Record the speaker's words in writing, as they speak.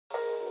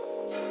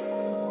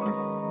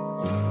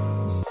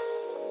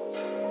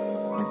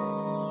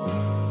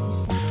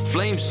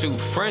game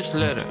suit, French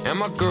letter, and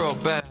my girl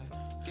back.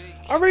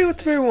 Alright,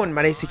 what's up everyone,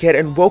 my name is Kid,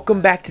 and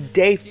welcome back to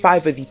day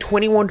 5 of the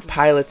 21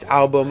 Pilots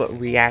album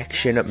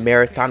reaction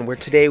marathon, where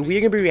today we are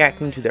going to be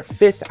reacting to their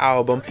 5th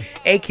album,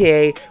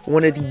 aka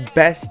one of the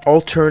best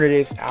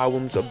alternative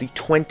albums of the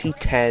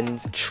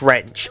 2010s,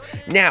 Trench.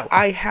 Now,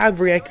 I have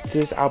reacted to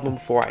this album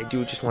before. I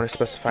do just want to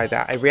specify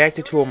that. I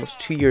reacted to it almost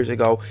 2 years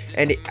ago,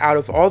 and out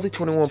of all the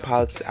 21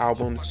 Pilots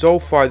albums, so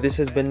far this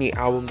has been the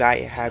album that I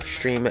have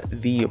streamed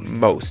the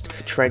most.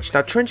 Trench.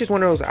 Now, Trench is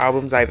one of those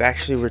albums I've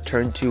actually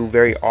returned to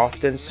very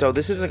often, so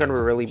this isn't going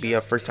to really be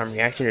a first time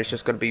reaction. It's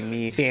just going to be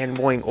me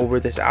fanboying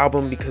over this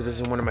album because this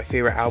is one of my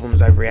favorite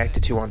albums I've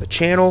reacted to on the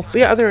channel.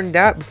 But yeah, other than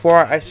that, before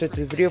I start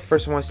the video,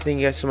 first I want to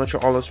thank you guys so much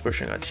for all those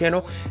pushing on the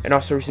channel, and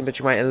also recently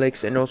mentioned my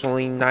analytics, and notice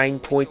only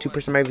 9.2%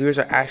 of my viewers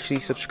are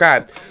actually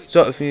subscribed.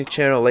 So if you're new to the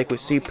channel, like we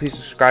see, please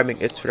subscribe.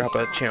 It's for the help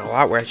of the channel a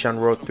lot. We're actually on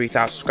the road to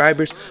 3,000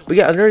 subscribers. But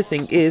yeah, another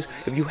thing is,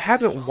 if you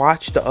haven't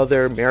watched the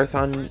other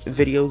marathon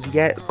videos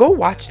yet, go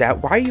watch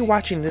that. Why are you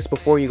watching this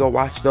before you go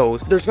watch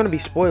those? There's going to be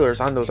spoilers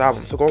on those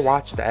albums, so go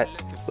watch that.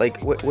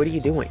 Like, what are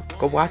you doing?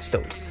 Go watch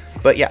those.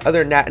 But yeah, other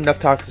than that, enough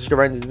talk. Let's get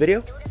right into this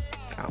video.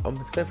 I'm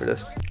excited for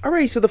this.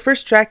 Alright, so the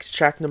first track is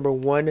track number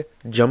 1,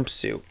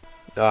 Jumpsuit.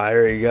 Oh,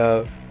 there you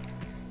go.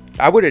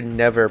 I would have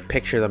never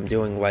pictured them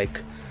doing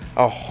like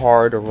a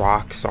hard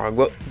rock song.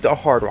 Well, a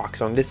hard rock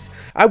song.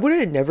 I would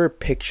have never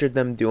pictured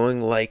them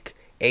doing like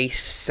a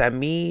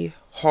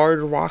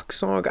semi-hard rock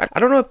song. I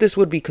don't know if this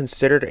would be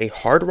considered a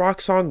hard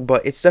rock song,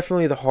 but it's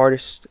definitely the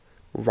hardest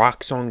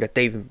rock song that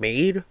they've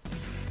made.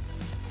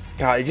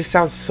 God, it just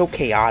sounds so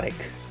chaotic.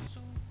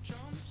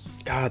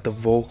 God, the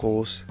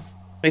vocals.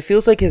 It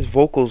feels like his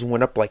vocals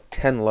went up like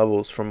 10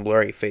 levels from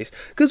Blurryface.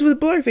 Because with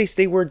Blurryface,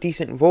 they were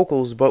decent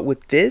vocals. But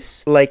with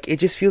this, like, it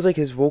just feels like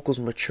his vocals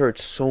matured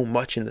so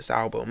much in this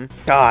album.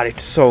 God,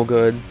 it's so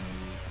good.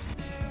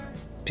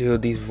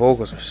 Dude, these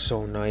vocals are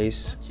so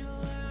nice.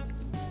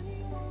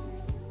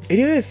 It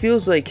even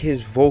feels like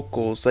his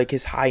vocals, like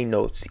his high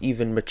notes,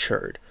 even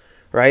matured.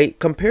 Right?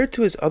 Compared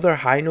to his other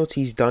high notes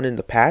he's done in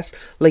the past,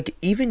 like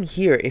even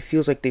here it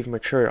feels like they've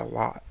matured a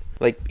lot.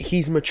 Like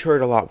he's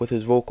matured a lot with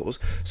his vocals.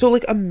 So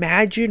like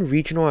imagine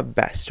Regional at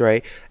Best,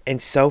 right?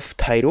 And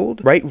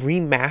Self-Titled, right?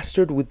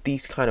 Remastered with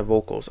these kind of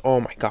vocals. Oh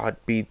my god,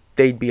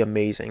 they'd be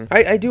amazing.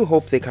 I do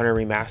hope they kind of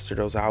remaster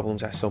those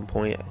albums at some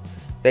point.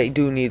 They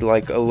do need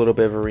like a little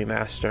bit of a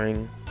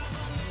remastering.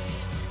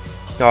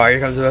 Oh,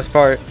 here comes the best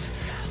part.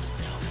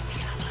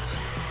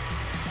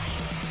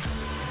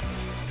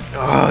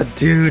 Oh,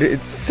 dude,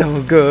 it's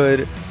so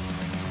good.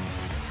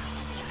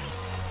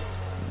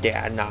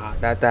 Yeah, nah,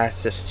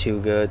 that's just too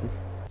good.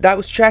 That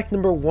was track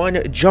number 1,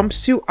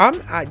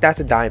 Jumpsuit. That's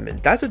a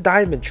diamond. That's a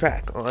diamond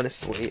track,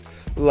 honestly.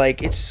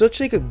 Like, it's such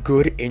like a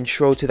good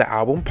intro to the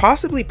album,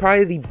 probably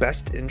the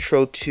best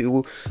intro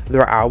to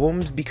their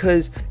albums,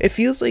 because it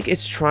feels like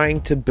it's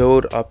trying to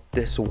build up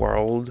this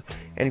world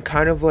and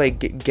kind of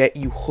like get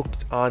you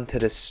hooked onto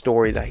the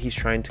story that he's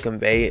trying to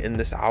convey in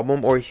this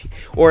album,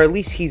 or at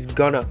least he's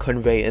gonna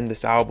convey in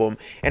this album.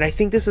 And I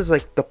think this is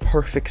like the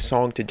perfect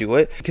song to do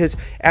it, because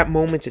at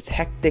moments it's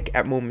hectic,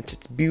 at moments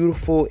it's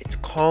beautiful, it's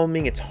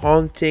calming, it's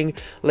haunting.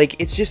 Like,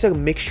 it's just a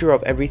mixture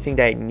of everything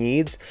that it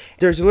needs.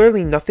 There's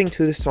literally nothing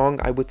to the song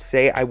I would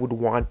say I would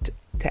want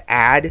to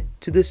add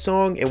to this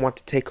song and want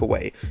to take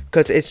away,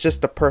 because it's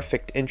just the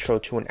perfect intro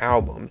to an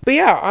album. But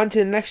yeah, on to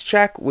the next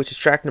track, which is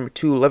track number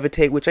 2,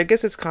 Levitate, which I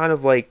guess is kind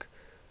of like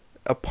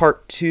a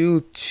part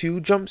 2 to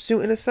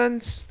Jumpsuit in a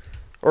sense,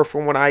 or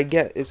from what I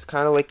get, it's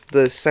kind of like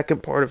the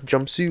second part of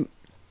Jumpsuit.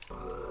 I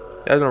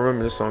don't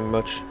remember this song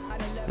much.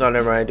 No,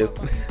 never mind, I do.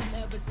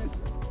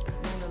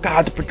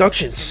 God, the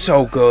production's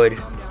so good.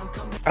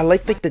 I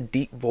like the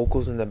deep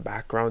vocals in the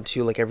background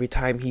too. Like every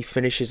time he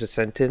finishes a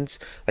sentence,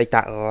 like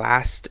that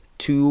last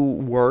 2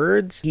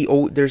 words,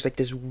 there's like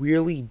this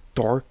really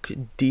dark,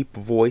 deep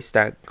voice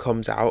that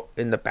comes out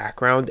in the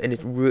background, and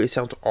it really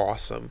sounds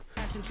awesome.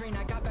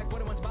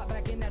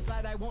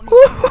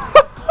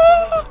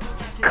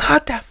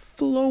 God, that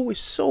flow is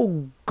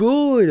so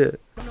good.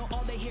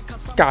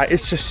 God,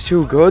 it's just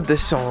too good.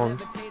 This song,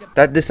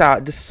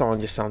 this song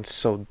just sounds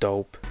so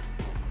dope.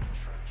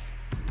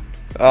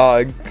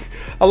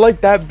 I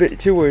like that bit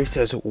too, where he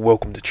says,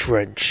 "Welcome to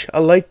Trench." I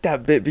like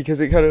that bit because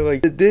it kind of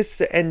like,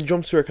 this and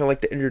Jumpsuit are kind of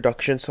like the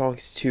introduction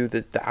songs to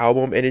the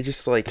album, and it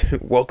just like,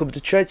 welcome to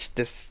Trench.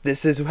 This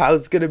is how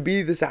it's gonna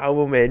be, this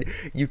album, and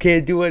you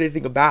can't do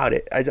anything about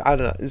it. I don't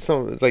know,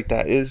 it's like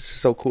that. It's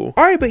so cool.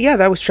 All right, but yeah,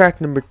 that was track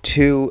number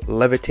 2,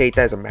 Levitate.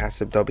 That's a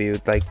massive W.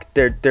 Like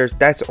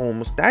that's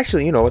almost,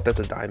 actually, you know what? That's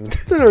a diamond.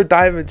 It's another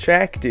diamond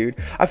track, dude.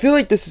 I feel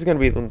like this is gonna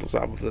be one of those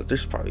albums that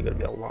there's probably gonna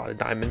be a lot of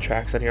diamond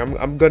tracks on here.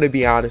 I'm gonna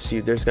be honest with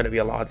you. There's gonna be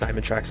a lot of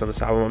diamond tracks on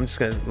this album. I'm just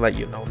gonna let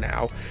you know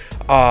now.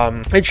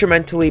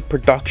 Instrumentally,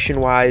 production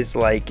wise,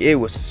 like, it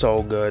was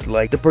so good.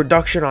 Like, the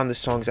production on this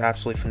song is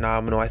absolutely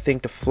phenomenal. I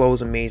think the flow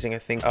is amazing. I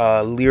think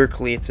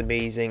lyrically it's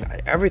amazing.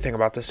 Everything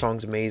about this song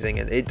is amazing,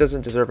 and it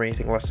doesn't deserve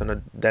anything less than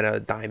a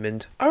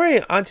diamond. All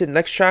right, on to the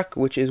next track,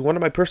 which is one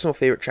of my personal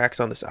favorite tracks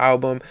on this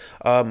album,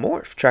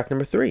 Morph, track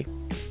number 3.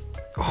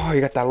 Oh,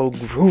 you got that little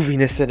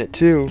grooviness in it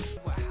too.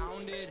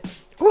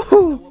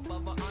 Ooh,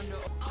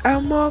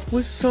 I'm off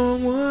with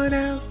someone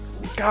else.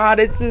 God,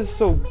 it's just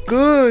so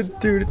good,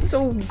 dude. It's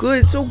so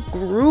good. It's so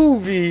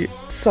groovy.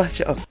 Such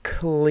a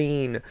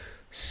clean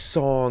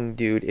song,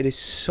 dude. It is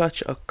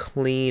such a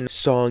clean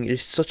song. It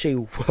is such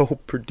a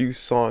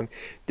well-produced song.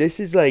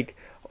 This is like,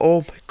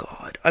 oh my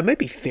god. I might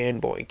be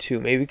fanboying too,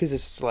 maybe because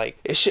it's like,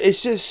 it's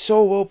just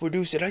so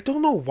well-produced. And I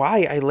don't know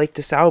why I like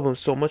this album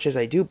so much as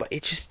I do, but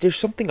it just, there's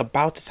something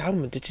about this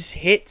album that just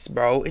hits,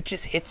 bro. It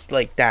just hits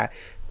like that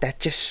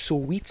just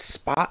sweet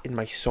spot in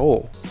my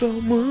soul.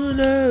 Someone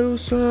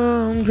else,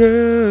 I'm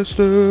just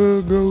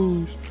a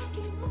ghost.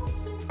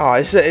 Oh,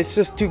 it's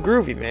just too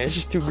groovy, man. It's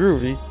just too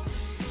groovy.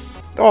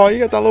 Oh, you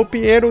got that little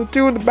piano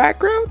too in the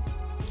background?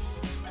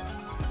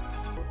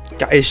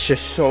 God, it's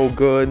just so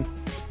good.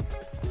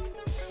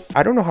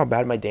 I don't know how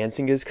bad my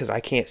dancing is because I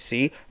can't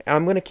see, and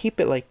I'm gonna keep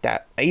it like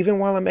that. Even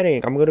while I'm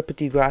editing, I'm gonna put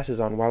these glasses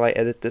on while I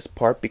edit this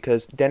part,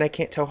 because then I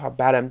can't tell how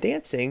bad I'm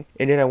dancing,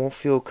 and then I won't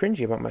feel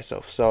cringy about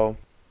myself. So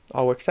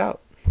all works out.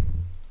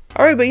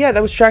 Alright, but yeah,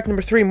 that was track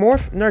number 3,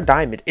 Morph nor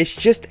Diamond. It's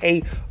just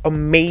a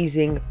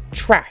amazing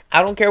track.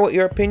 I don't care what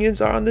your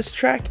opinions are on this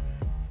track.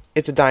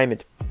 It's a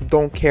diamond.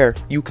 Don't care.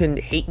 You can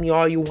hate me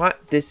all you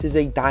want. This is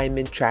a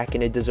diamond track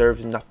and it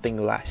deserves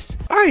nothing less.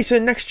 Alright, so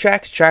the next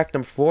track's track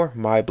number 4,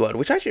 My Blood,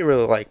 which I actually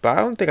really like, but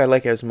I don't think I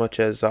like it as much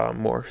as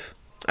Morph.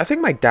 I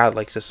think my dad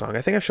likes this song.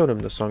 I think I've showed him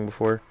this song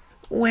before.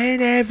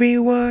 When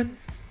everyone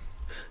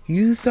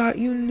you thought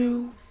you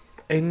knew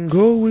and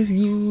go with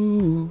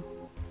you.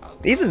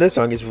 Even this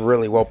song is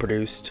really well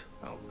produced.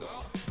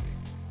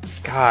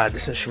 God,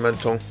 this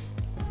instrumental.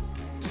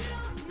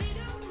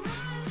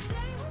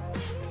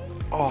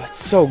 Oh, it's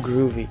so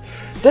groovy.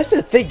 That's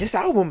the thing, this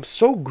album's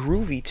so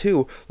groovy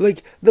too.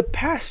 Like, the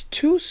past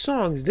 2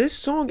 songs, this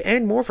song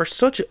and Morph, are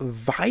such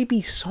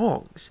vibey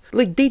songs.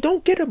 Like, they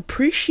don't get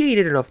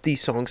appreciated enough,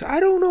 these songs.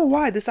 I don't know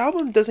why. This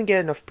album doesn't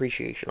get enough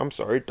appreciation. I'm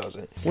sorry, it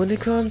doesn't. When it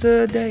comes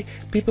to a day,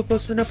 people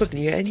posting up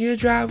in your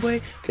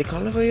driveway. They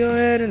calling for your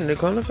head and they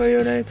calling for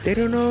your name. They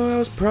don't know I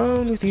was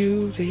prone with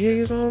you. They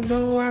just don't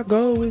know I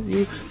go with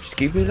you. Just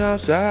keep it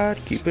outside,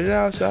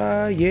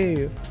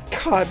 yeah.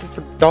 God,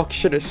 the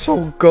production is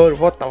so good.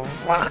 What the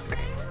fuck?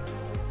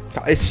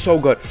 God, it's so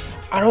good.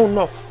 I don't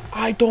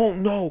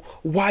know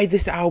why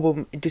this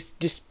album,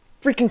 this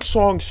freaking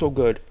song's so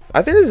good.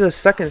 I think this is the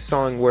second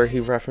song where he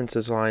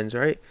references lines,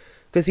 right?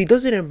 Because he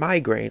does it in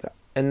Migraine,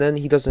 and then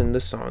he does it in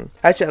this song.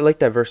 Actually, I like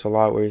that verse a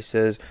lot where he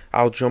says,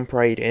 I'll jump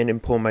right in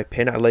and pull my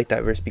pin. I like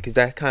that verse because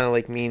that kind of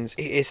like means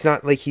it's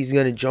not like he's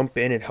going to jump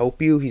in and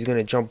help you. He's going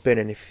to jump in,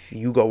 and if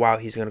you go out,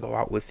 he's going to go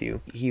out with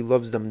you. He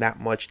loves them that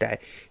much that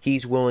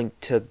he's willing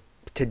to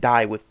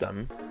die with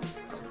them.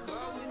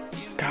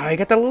 God, I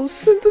got that little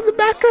synth in the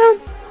background.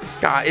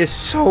 God, it's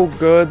so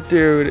good,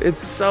 dude.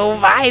 It's so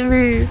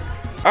vibey.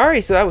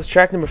 Alright, so that was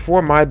track number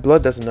 4, My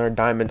Blood. That's another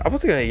diamond. I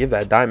wasn't gonna give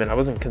that a diamond. I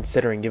wasn't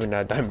considering giving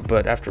that a diamond,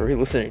 but after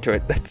re-listening to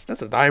it,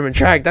 that's a diamond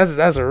track.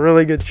 That's a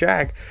really good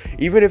track.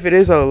 Even if it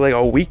is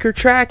a weaker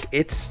track,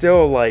 it's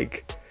still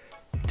like,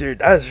 dude,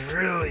 that's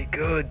really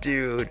good,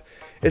 dude.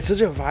 It's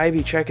such a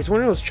vibey track. It's one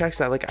of those tracks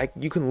that like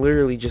you can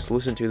literally just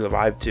listen to the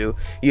vibe to.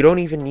 You don't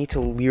even need to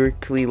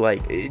lyrically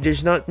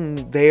there's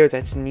nothing there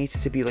that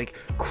needs to be like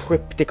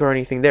cryptic or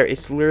anything there.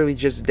 It's literally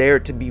just there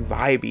to be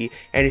vibey,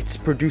 and it's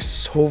produced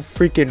so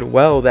freaking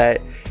well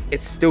that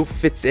it still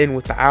fits in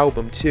with the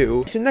album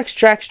too. So next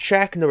track's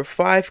track number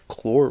 5,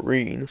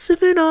 Chlorine.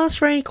 Sipping on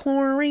straight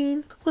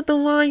chlorine, let the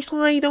light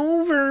slide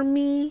over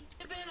me.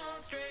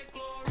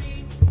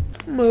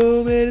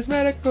 Moment is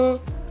medical.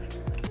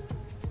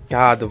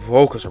 God, the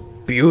vocals are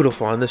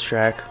beautiful on this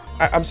track.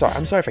 I'm sorry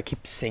if I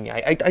keep singing.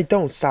 I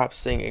don't stop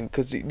singing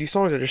because these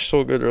songs are just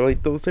so good. They're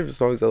like those types of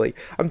songs that like,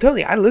 I'm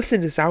telling you, I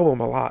listen to this album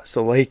a lot,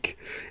 so like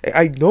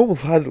I know a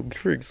lot of the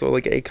lyrics, so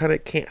like I kind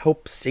of can't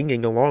help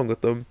singing along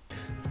with them.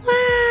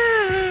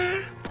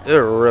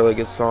 They're a really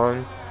good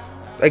song.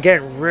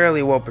 Again,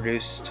 really well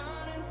produced.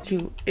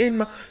 You in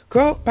my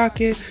coat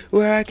pocket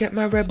where I kept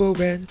my rebel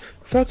red.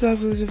 Felt I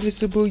was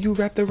invisible, you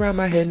wrapped around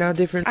my head, now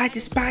different. I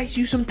despise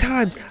you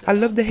sometimes, I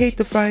love to hate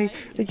the fight.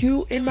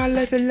 You in my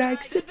life and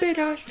like sipping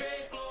on.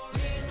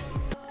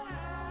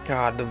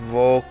 God, the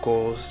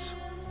vocals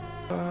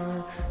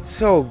are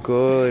so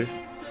good.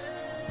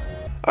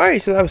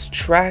 Alright, so that was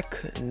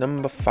track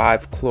number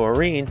 5,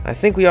 Chlorine. I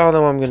think we all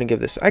know I'm gonna give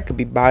this. I could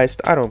be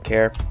biased, I don't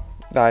care.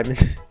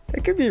 Diamond. I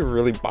could be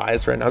really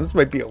biased right now. This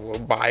might be a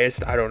little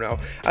biased. I don't know.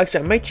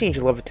 Actually, I might change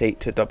Levitate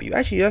to W.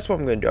 Actually, that's what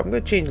I'm going to do. I'm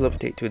going to change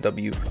Levitate to a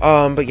W.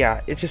 But yeah,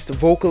 it's just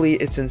vocally,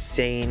 it's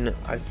insane.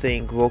 I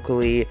think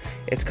vocally,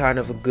 it's kind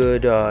of a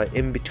good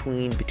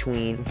in-between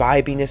between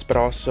vibiness, but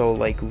also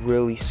like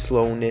really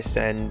slowness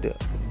and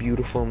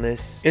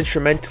beautifulness.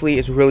 Instrumentally,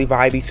 it's really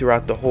vibey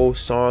throughout the whole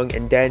song,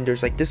 and then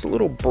there's like this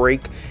little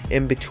break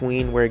in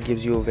between where it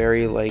gives you a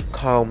very like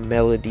calm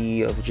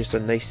melody of just a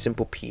nice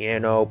simple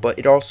piano, but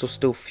it also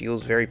still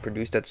feels very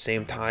produced at the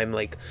same time,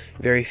 like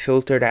very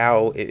filtered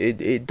out.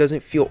 It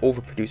doesn't feel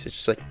overproduced. It's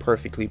just like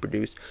perfectly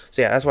produced.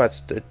 So yeah, that's why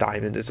it's the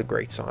Diamond is a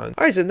great song.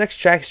 All right, so the next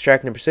track is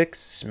track number 6,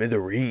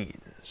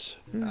 Smithereens.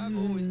 I've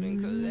always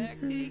been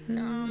collected,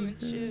 calm and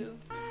chill.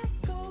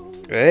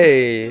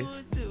 Hey, I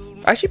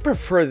actually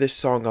prefer this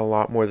song a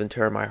lot more than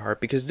Tear My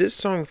Heart, because this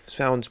song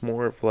sounds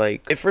more of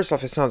like, first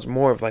off, it sounds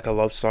more of like a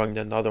love song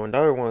than the other one. The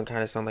other one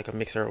kind of sounds like a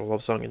mixer of a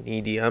love song and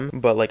EDM,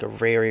 but like a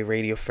very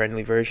radio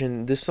friendly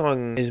version. This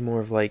song is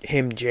more of like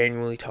him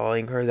genuinely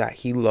telling her that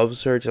he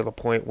loves her to the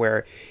point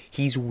where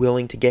he's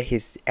willing to get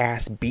his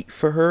ass beat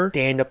for her,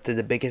 stand up to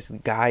the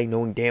biggest guy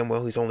knowing damn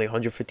well he's only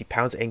 150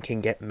 pounds and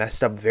can get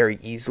messed up very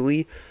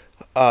easily.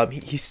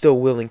 He's still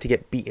willing to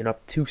get beaten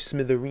up to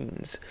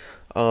smithereens.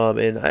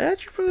 And I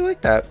actually really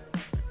like that.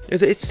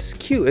 It's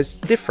cute. It's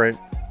different.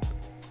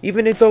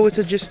 Even though it's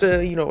just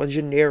a a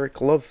generic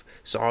love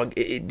song,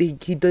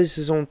 he does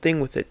his own thing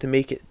with it to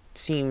make it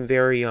seem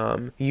very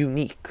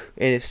unique,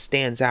 and it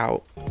stands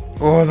out.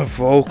 Oh, the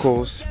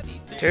vocals,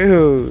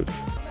 dude.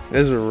 I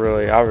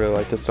really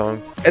like this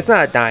song. It's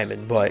not a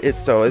diamond, but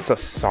it's a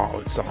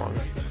solid song.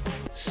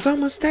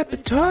 Someone step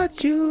and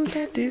taught you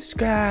that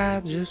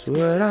describe just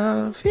what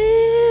I'm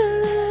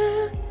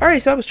feeling.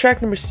 Alright, so that was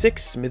track number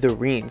 6,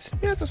 Smithereens.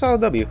 Yeah, it's a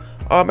solid W.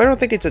 I don't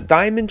think it's a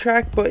diamond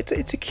track, but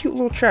it's a cute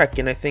little track,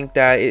 and I think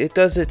that it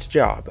does its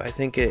job. I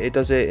think it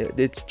does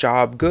its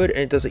job good,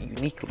 and it does it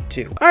uniquely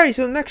too. Alright,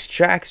 so the next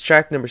track is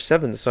track number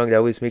 7, the song that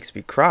always makes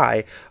me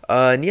cry.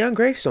 Neon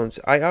Gravestones.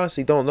 I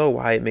honestly don't know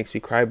why it makes me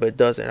cry, but it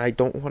does, and I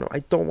don't want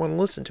to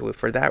listen to it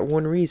for that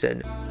one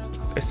reason.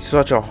 It's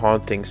such a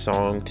haunting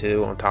song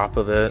too, on top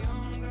of it.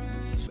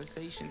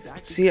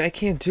 See, I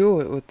can't do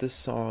it with this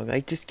song. I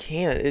just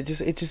can't. It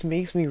just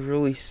makes me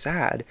really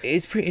sad.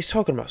 It's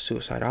talking about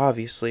suicide,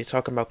 obviously. It's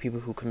talking about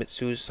people who commit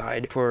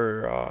suicide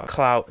for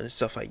clout and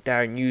stuff like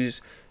that, and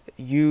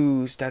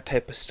use that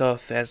type of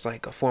stuff as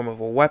like a form of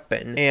a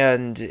weapon.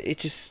 And it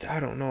just, I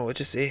don't know, it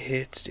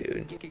hits,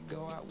 dude.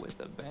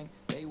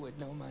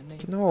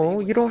 No,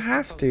 you don't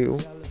have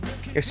to.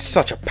 It's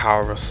such a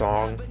powerful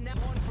song.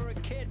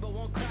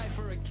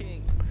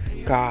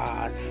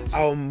 God,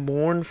 I'll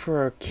mourn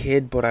for a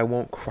kid, but I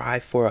won't cry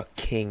for a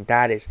king.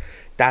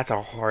 That's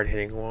a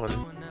hard-hitting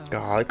one.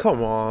 God,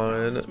 come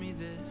on.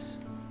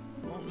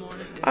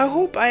 I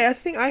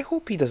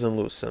hope he doesn't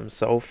lose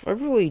himself. I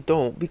really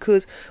don't,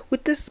 because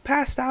with this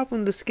past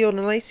album, the Skilled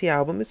and Icy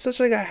album, it's such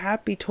like a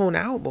happy tone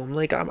album.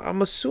 Like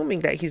I'm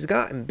assuming that he's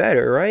gotten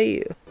better,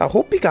 right? I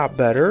hope he got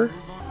better.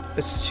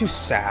 It's too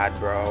sad,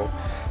 bro.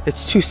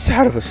 It's too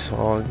sad of a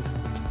song.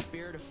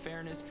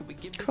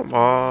 Come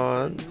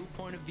on.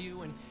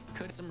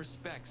 Some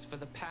respects for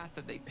the path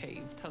that they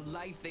paved, to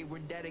life they were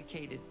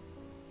dedicated.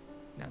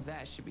 Now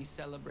that should be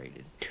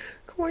celebrated.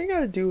 Come on, you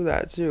gotta do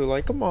that too.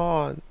 Like, come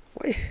on.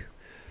 Wait,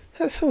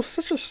 that's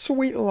such a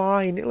sweet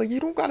line. Like,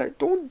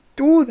 don't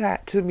do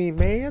that to me,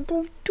 man.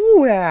 Don't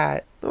do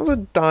that. Those are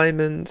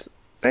diamonds.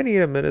 I need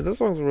a minute. This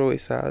song's really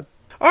sad.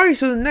 Alright,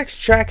 so the next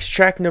track's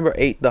track number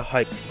 8, The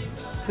Hype.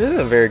 This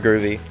is very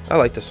groovy. I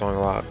like this song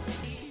a lot.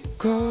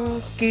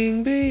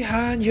 Walking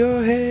behind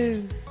your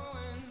head.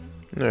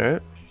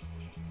 Alright.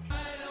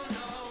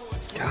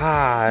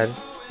 God,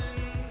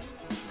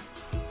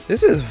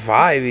 this is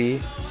vibey.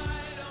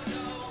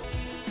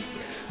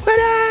 But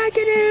I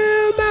can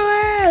do my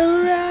way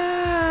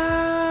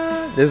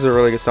around. This is a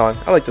really good song.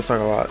 I like this song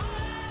a lot.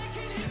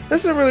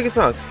 This is a really good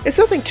song. It's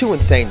nothing too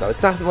insane though.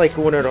 It's not like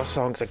one of those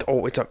songs like,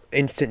 oh, it's an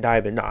instant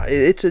diamond. Nah,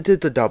 it's a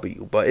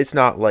W, but it's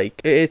not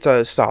like, it's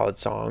a solid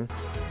song.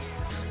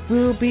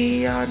 Will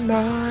be on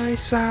my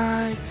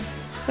side.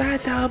 I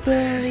don't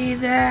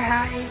believe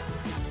that.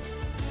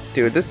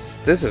 Dude, this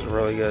is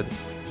really good.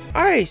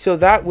 Alright, so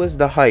that was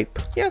The Hype.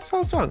 Yeah,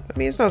 solid song. I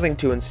mean, it's nothing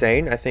too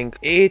insane. I think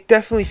it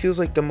definitely feels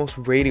like the most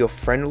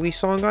radio-friendly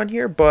song on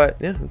here, but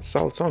yeah, it's a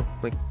solid song.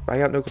 Like, I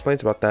got no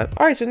complaints about that.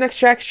 Alright, so next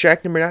track is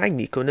track number 9,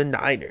 Nico and the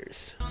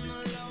Niners.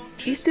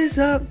 East is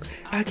up.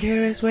 I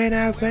caress when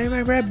I play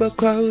my rebel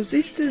clothes.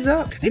 East is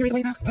up.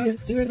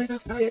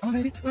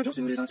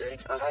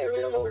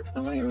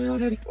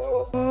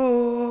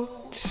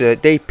 So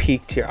they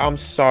peaked here. I'm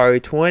sorry.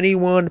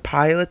 21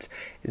 Pilots,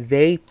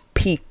 they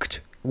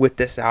peaked with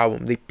this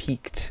album. They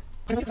peaked.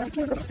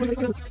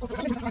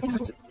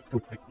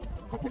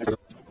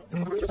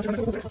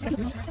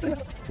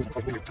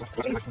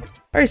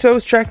 Alright, so it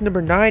was track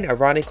number 9,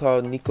 Ironic,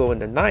 called Nico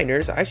and the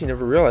Niners. I actually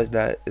never realized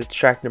that it's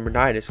track number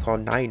 9 is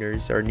called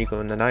Niners, or Nico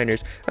and the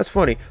Niners. That's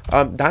funny.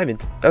 Diamond.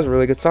 That was a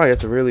really good song.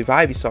 That's a really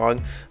vibey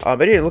song. It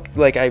didn't look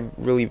like I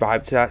really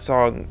vibed to that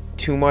song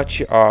too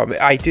much.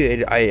 I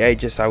did. I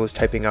was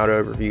typing out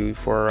a review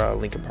for a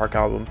Linkin Park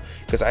album,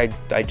 because I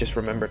just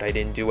remembered I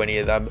didn't do any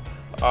of them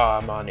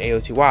on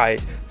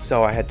AOTY,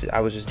 so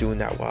I was just doing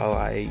that while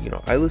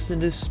I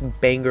listened to this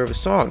banger of a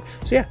song.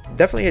 So yeah,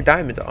 definitely a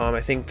diamond. I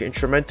think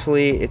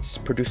instrumentally it's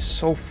produced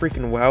so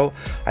freaking well.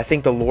 I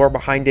think the lore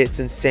behind it's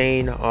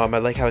insane. I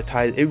like how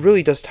it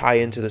really does tie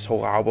into this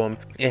whole album.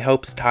 It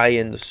helps tie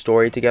in the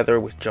story together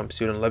with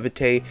Jumpsuit and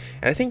Levitate,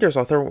 and I think there's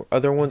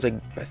other ones,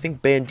 like I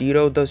think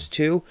Bandito does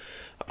too.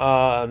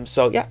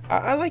 So yeah,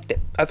 I liked it.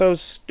 I thought it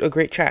was a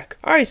great track.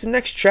 Alright, so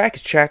next track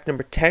is track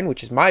number 10,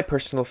 which is my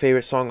personal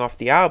favorite song off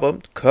the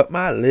album, Cut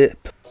My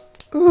Lip.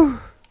 Ooh.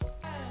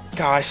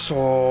 Gosh,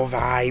 so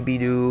vibey,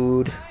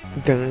 dude.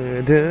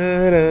 Dun,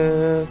 dun,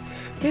 dun.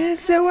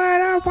 This is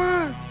what I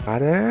want.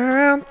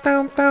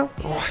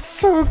 Oh, it's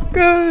so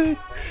good.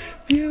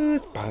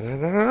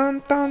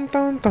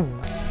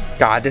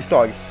 God, this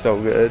song is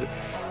so good.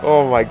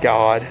 Oh my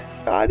god.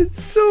 God,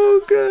 it's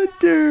so good,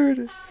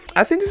 dude.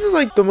 I think this is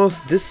like the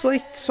most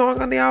disliked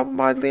song on the album,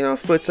 oddly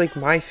enough, but it's like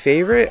my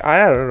favorite.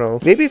 I don't know.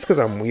 Maybe it's because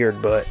I'm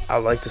weird, but I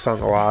like the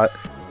song a lot.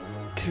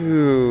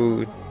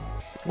 Dude.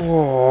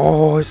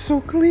 Oh, it's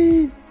so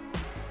clean.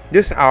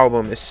 This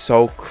album is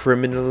so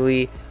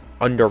criminally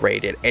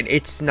underrated, and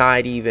it's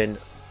not even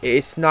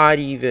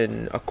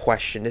a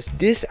question.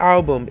 This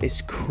album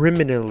is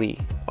criminally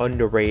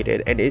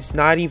underrated, and it's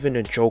not even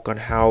a joke on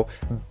how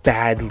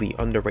badly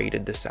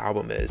underrated this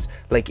album is.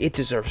 Like, it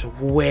deserves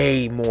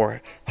way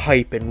more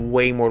hype and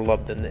way more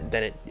love than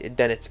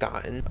it's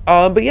gotten.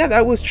 But yeah,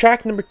 that was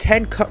track number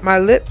 10, Cut My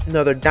Lip.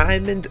 Another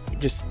diamond.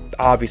 Just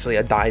obviously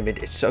a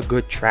diamond. It's a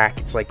good track.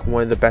 It's like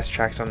one of the best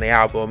tracks on the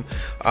album.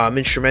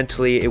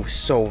 Instrumentally, it was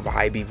so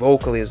vibey.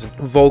 Vocally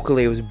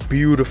it was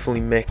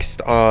beautifully mixed.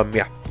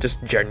 Yeah,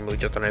 just genuinely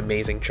just an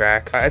amazing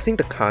track. I think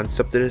the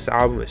concept of this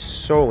album is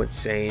so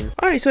insane.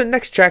 Alright, so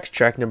next track is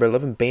track number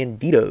 11,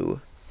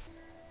 Bandito.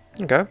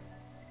 Okay.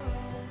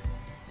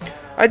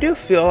 I do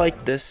feel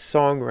like this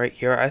song right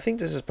here, I think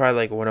this is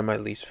probably like one of my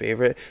least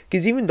favorite,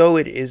 because even though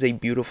it is a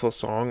beautiful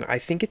song, I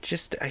feel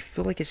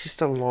like it's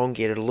just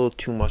elongated a little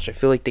too much. I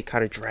feel like they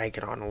kind of drag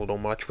it on a little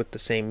much with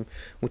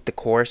the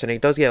chorus, and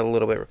it does get a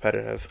little bit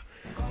repetitive,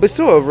 but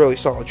still a really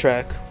solid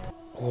track.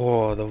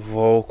 Oh, the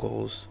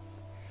vocals.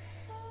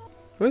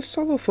 What does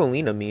solo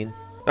Felina mean?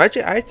 I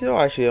still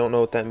actually don't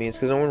know what that means,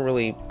 because no one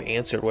really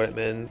answered what it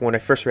meant when I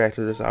first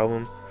reacted to this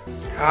album.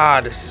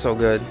 Ah, this is so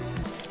good.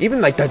 Even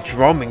like the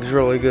drumming's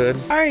really good.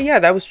 Alright, yeah,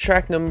 that was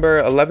track number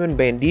 11,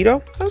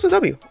 Bandito. That was a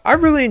W. I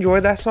really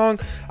enjoyed that song.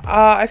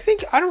 I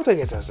don't think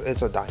it's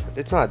a diamond.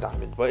 It's not a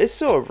diamond, but it's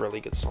still a really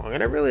good song,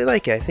 and I really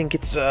like it. I think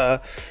it's a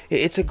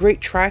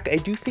great track. I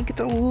do think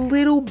it's a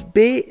little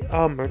bit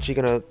I'm actually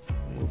gonna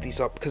move these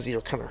up because these are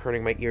kind of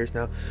hurting my ears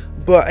now,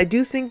 but I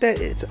do think that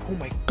it's, oh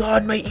my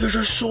god, my ears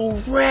are so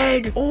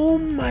red. Oh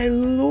my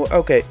lord.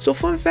 Okay, so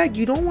fun fact,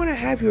 you don't want to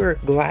have your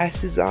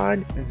glasses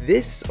on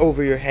this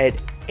over your head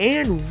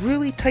and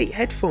really tight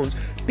headphones,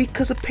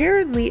 because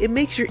apparently it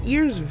makes your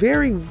ears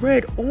very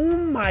red. Oh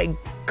my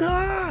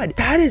god,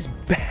 that is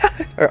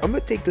bad. Alright, I'm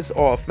gonna take this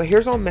off. My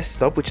hair's all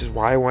messed up, which is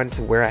why I wanted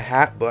to wear a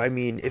hat, but I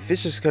mean, if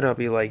it's just gonna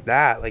be like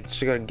that, like it's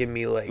just gonna give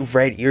me like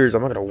red ears,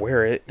 I'm not gonna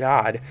wear it.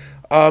 God.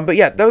 But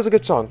yeah, that was a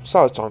good song.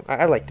 Solid song.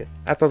 I liked it.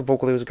 I thought the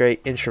vocally was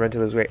great,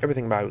 instrumentally was great,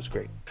 everything about it was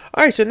great.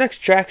 Alright, so next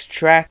track's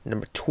track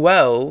number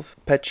 12,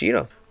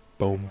 Pechito.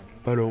 Boom,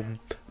 ba-dum,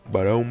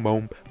 ba-dum,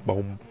 boom,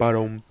 boom,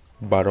 ba-dum.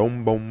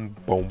 Ba-dum, boom,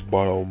 boom,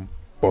 ba-dum,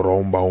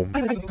 ba-dum, boom.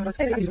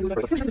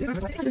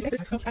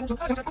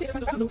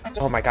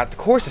 Oh my god, the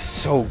chorus is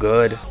so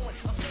good.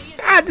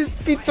 God, this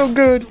beat's so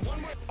good.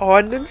 Oh,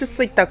 and then just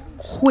like that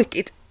quick,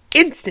 it's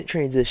instant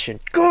transition.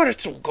 God,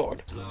 it's so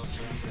good.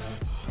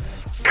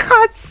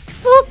 God, it's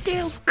so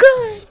damn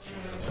good.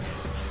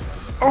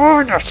 Oh,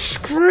 and the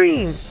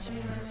scream.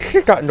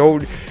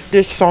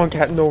 This song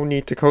got no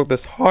need to go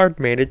this hard,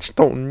 man. It just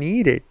don't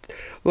need it.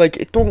 Like,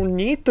 it don't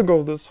need to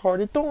go this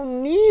hard. It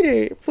don't need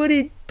it, but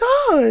it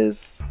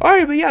does.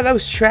 Alright, but yeah, that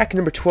was track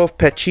number 12,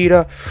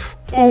 Pechita.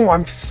 Oh,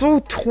 I'm so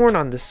torn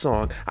on this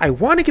song. I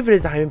want to give it a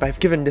diamond, but I've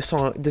given this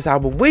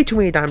album way too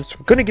many diamonds, so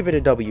I'm gonna give it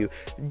a W,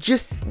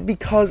 just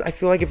because I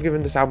feel like I've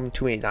given this album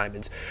too many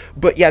diamonds.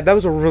 But yeah, that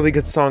was a really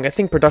good song. I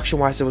think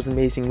production-wise, it was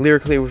amazing.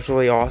 Lyrically, it was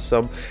really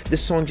awesome.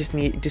 This song just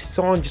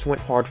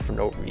went hard for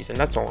no reason.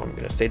 That's all I'm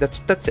gonna say.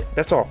 That's it.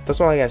 That's all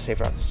I gotta say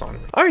about the song.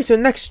 Alright, so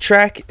next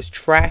track is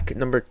track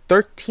number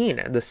 13,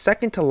 the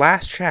second to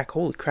last track.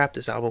 Holy crap,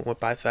 this album went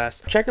by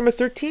fast. Track number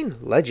 13,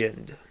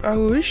 Legend. I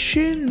wish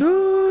I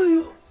knew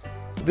you.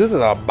 This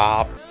is a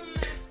bop.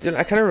 Dude,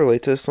 I kind of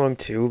relate to this song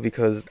too,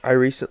 because I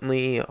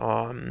recently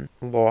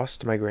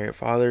lost my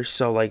grandfather,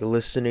 so like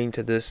listening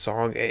to this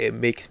song, it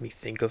makes me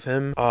think of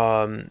him.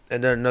 And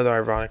then another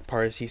ironic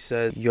part is he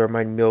says, "You're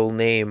my middle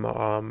name."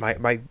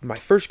 My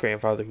first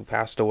grandfather who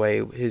passed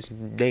away, his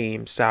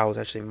name Sal was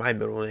actually my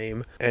middle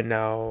name, and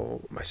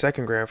now my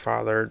second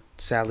grandfather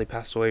sadly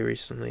passed away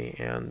recently,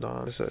 and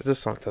this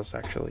song does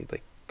actually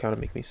like kind of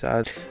make me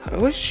sad. I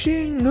wish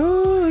she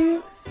knew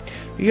you.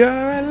 You're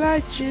a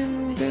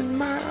legend in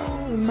my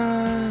own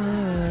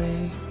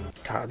mind.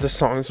 God, this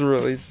song's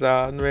really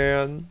sad,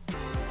 man.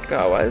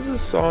 God, why is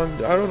this song?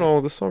 I don't know.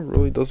 This song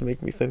really does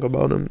make me think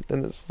about him,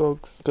 and it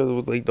sucks because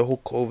with like the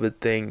whole COVID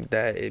thing,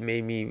 that it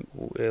made me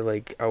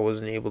like I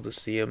wasn't able to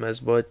see him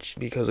as much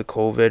because of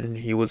COVID, and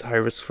he was high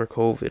risk for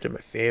COVID in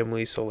my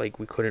family, so like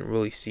we couldn't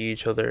really see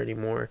each other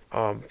anymore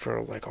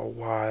for like a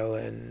while,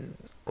 and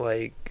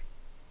like.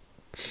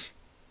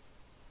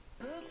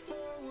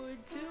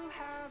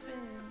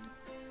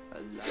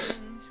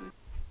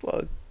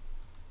 Fuck.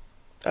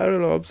 I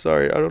don't know. I'm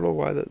sorry. I don't know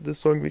why this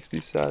song makes me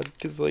sad.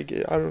 Because, like,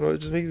 I don't know. It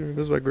just makes me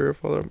miss my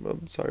grandfather.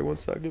 I'm sorry. 1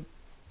 second.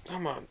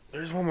 Come on.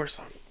 There's one more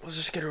song. Let's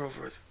just get her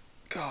over with.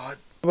 God.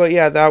 But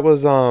yeah, that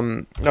was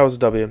a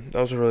W.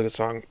 That was a really good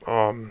song.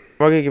 I'm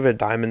gonna give it a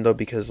diamond though,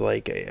 because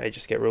like I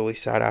just get really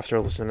sad after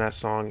listening to that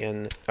song,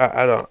 and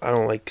I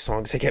don't like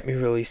songs that get me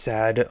really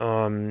sad.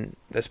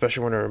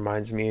 Especially when it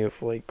reminds me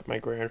of like my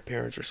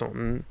grandparents or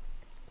something.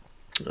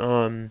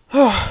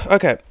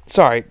 Okay,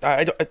 sorry,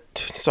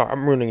 sorry,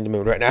 I'm ruining the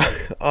mood right now.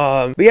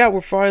 But yeah,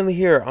 we're finally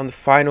here on the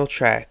final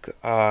track,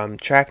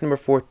 track number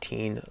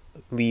 14,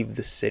 Leave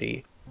the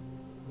City.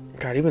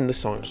 God, even this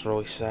song is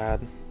really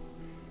sad.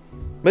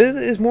 But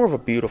it's more of a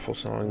beautiful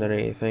song than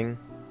anything.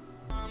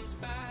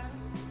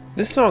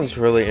 This song's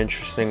really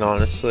interesting,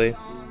 honestly.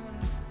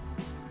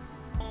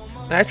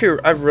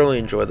 Actually, I really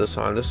enjoyed this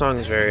song. This song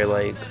is very,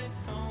 like,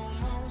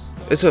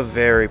 it's a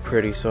very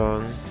pretty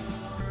song.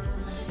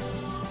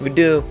 We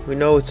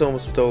know it's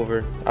almost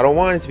over. I don't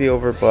want it to be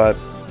over, but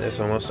it's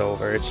almost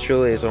over. It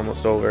truly is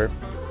almost over.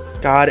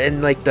 God,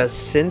 and like the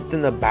synth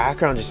in the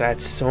background just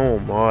adds so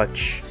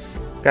much.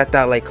 Got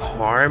that like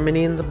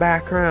harmony in the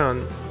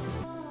background.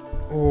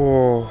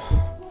 Oh,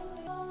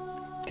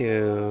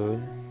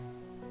 dude.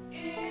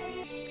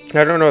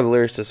 I don't know the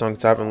lyrics to the song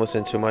because I haven't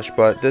listened too much,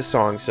 but this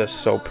song's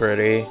just so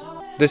pretty.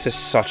 This is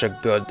such a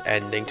good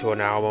ending to an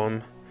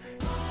album.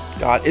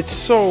 God, it's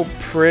so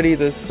pretty,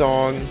 this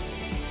song.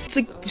 It's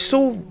like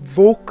so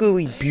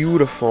vocally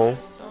beautiful.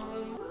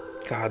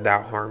 God,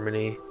 that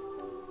harmony.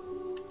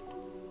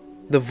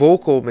 The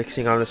vocal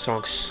mixing on this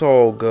song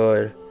so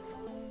good.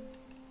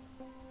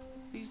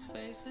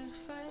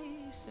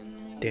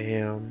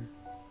 Damn.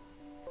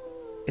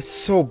 It's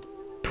so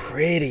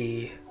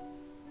pretty.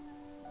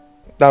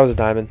 That was a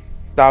diamond.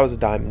 That was a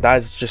diamond.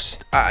 That's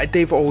just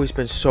they've always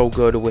been so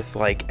good with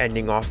like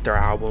ending off their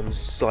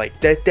albums. Like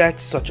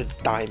that's such a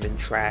diamond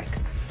track.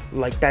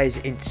 Like that is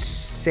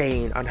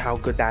insane on how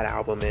good that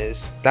album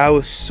is. That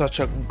was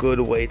such a good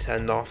way to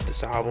end off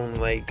this album.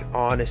 Like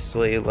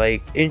honestly,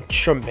 like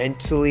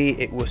instrumentally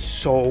it was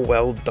so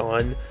well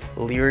done.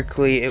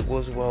 Lyrically it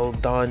was well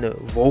done.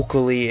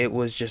 Vocally it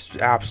was just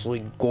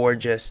absolutely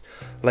gorgeous.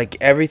 Like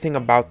everything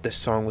about this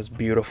song was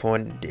beautiful,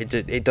 and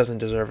it doesn't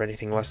deserve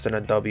anything less than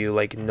a W.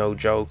 Like no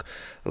joke.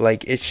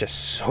 Like it's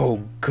just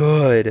so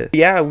good.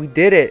 Yeah, we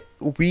did it.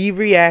 We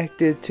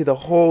reacted to the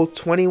whole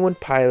 21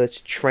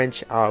 Pilots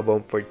Trench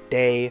album for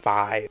day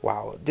 5.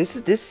 Wow,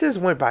 this has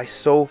went by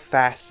so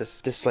fast,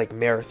 this like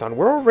marathon.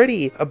 We're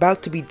already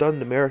about to be done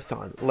the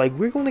marathon. Like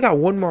we've only got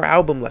one more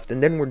album left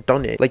and then we're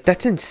done it. Like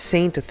that's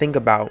insane to think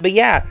about. But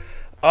yeah,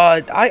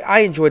 I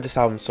enjoyed this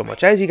album so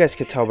much. As you guys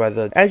could tell by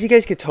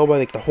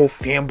like the whole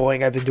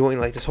fanboying I've been doing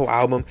like this whole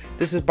album.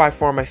 This is by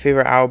far my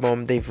favorite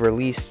album they've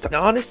released.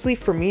 Now, honestly,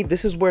 for me,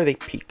 this is where they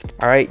peaked.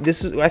 All right,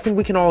 I think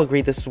we can all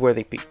agree this is where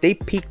they peaked. They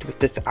peaked with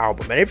this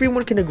album, and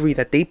everyone can agree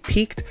that they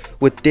peaked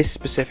with this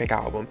specific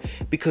album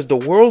because the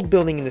world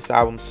building in this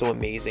album is so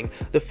amazing.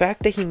 The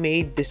fact that he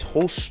made this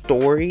whole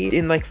story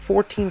in like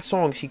 14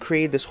 songs, he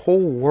created this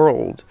whole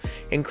world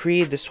and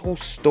created this whole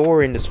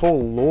story and this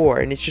whole lore,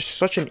 and it's just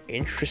such an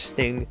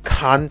interesting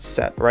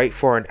concept, right,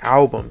 for an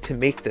album to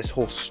make this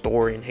whole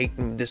story and make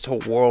this whole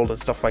world and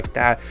stuff like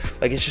that.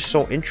 Like it's just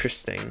so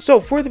interesting. So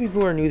for the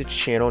people who are new to the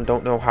channel and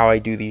don't know how I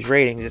do these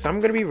ratings, is I'm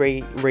going to be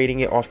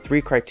rating it off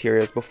 3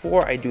 criteria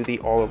before I do the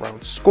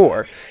all-around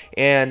score.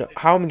 And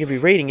how I'm going to be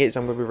rating it is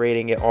I'm going to be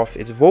rating it off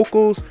its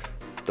vocals,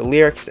 the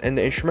lyrics, and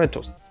the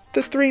instrumentals.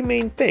 The 3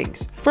 main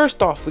things.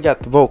 First off, we got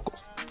the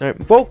vocals. Right,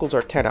 vocals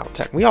are 10 out of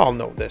 10. We all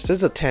know this. This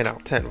is a 10 out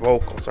of 10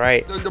 vocals,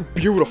 right? They're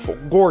beautiful,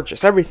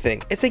 gorgeous,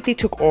 everything. It's like they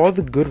took all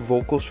the good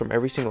vocals from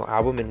every single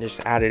album and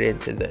just added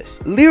into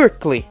this.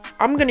 Lyrically,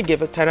 I'm gonna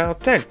give it 10 out of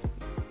 10.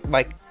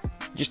 Like,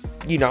 just,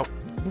 you know,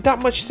 not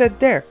much said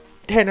there.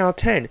 10 out of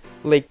 10.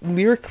 Like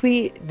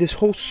lyrically, this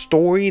whole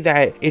story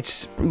that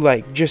it's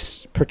like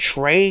just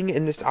portraying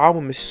in this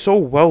album is so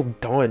well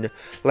done.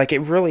 Like it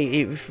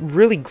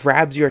really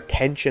grabs your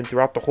attention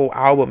throughout the whole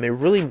album. It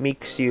really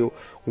makes you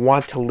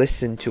want to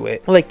listen to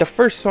it. Like the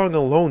first song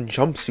alone,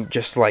 Jumpsuit,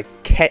 just like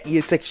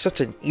it's like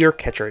such an ear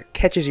catcher. It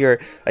catches your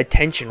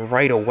attention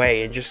right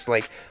away and just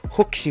like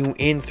hooks you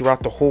in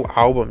throughout the whole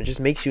album. It just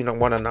makes you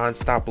want to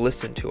non-stop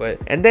listen to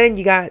it. And then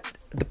you got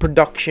the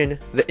production,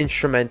 the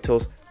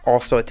instrumentals,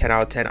 also a 10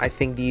 out of 10. I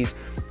think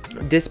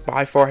this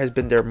by far has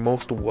been their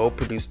most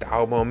well-produced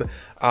album.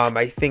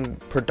 I think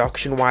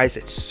production-wise,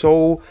 it's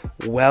so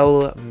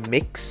well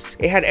mixed.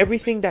 It had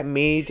everything that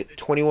made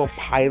 21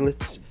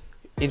 Pilots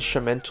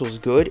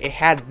instrumentals good. It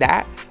had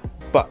that,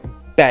 but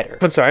better.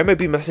 I'm sorry, I might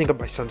be messing up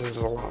my sentences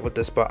a lot with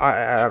this, but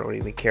I don't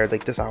even care.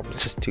 Like this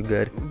album's just too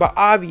good. But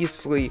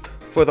obviously,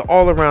 for the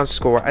all-around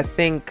score, I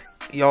think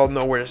y'all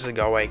know where this is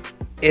going.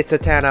 It's a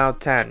 10 out of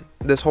 10.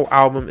 This whole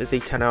album is a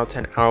 10 out of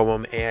 10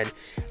 album, and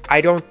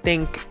I don't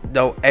think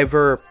they'll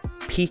ever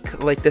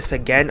peak like this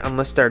again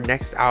unless their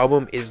next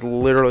album is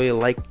literally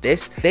like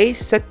this. They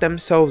set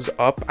themselves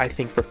up, I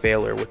think, for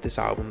failure with this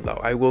album, though.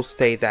 I will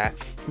say that,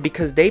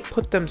 because they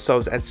put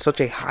themselves at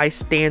such a high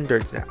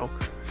standard now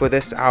for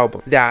this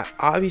album that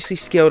obviously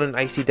Scaled and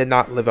Icy did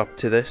not live up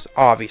to this.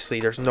 Obviously,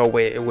 there's no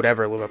way it would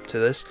ever live up to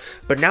this.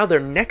 But now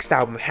their next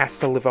album has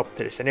to live up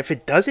to this. And if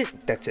it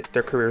doesn't, that's it.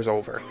 Their career's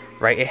over,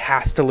 right? It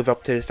has to live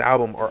up to this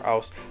album or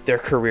else their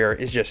career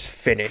is just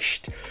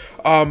finished.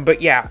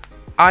 But yeah,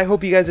 I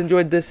hope you guys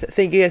enjoyed this.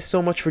 Thank you guys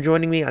so much for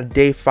joining me on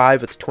day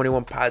 5 of the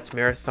 21 Pilots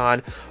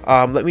Marathon.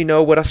 Let me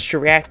know what else to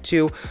react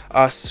to.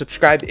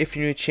 Subscribe if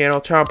you're new to the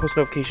channel. Turn on post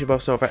notification bell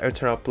so if I ever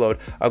turn upload.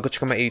 Go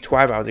check out my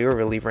YouTube about the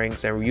relief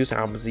ranks and reviews on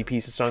albums, EPs,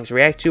 and songs to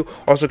react to.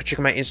 Also, go check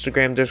out my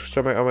Instagram. There's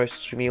some of my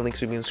social media links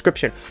will be in the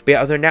description. But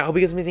yeah, other than that, I hope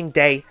you guys have an amazing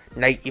day,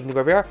 night, evening,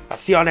 wherever you are. I'll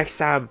see y'all next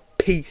time.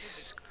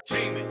 Peace.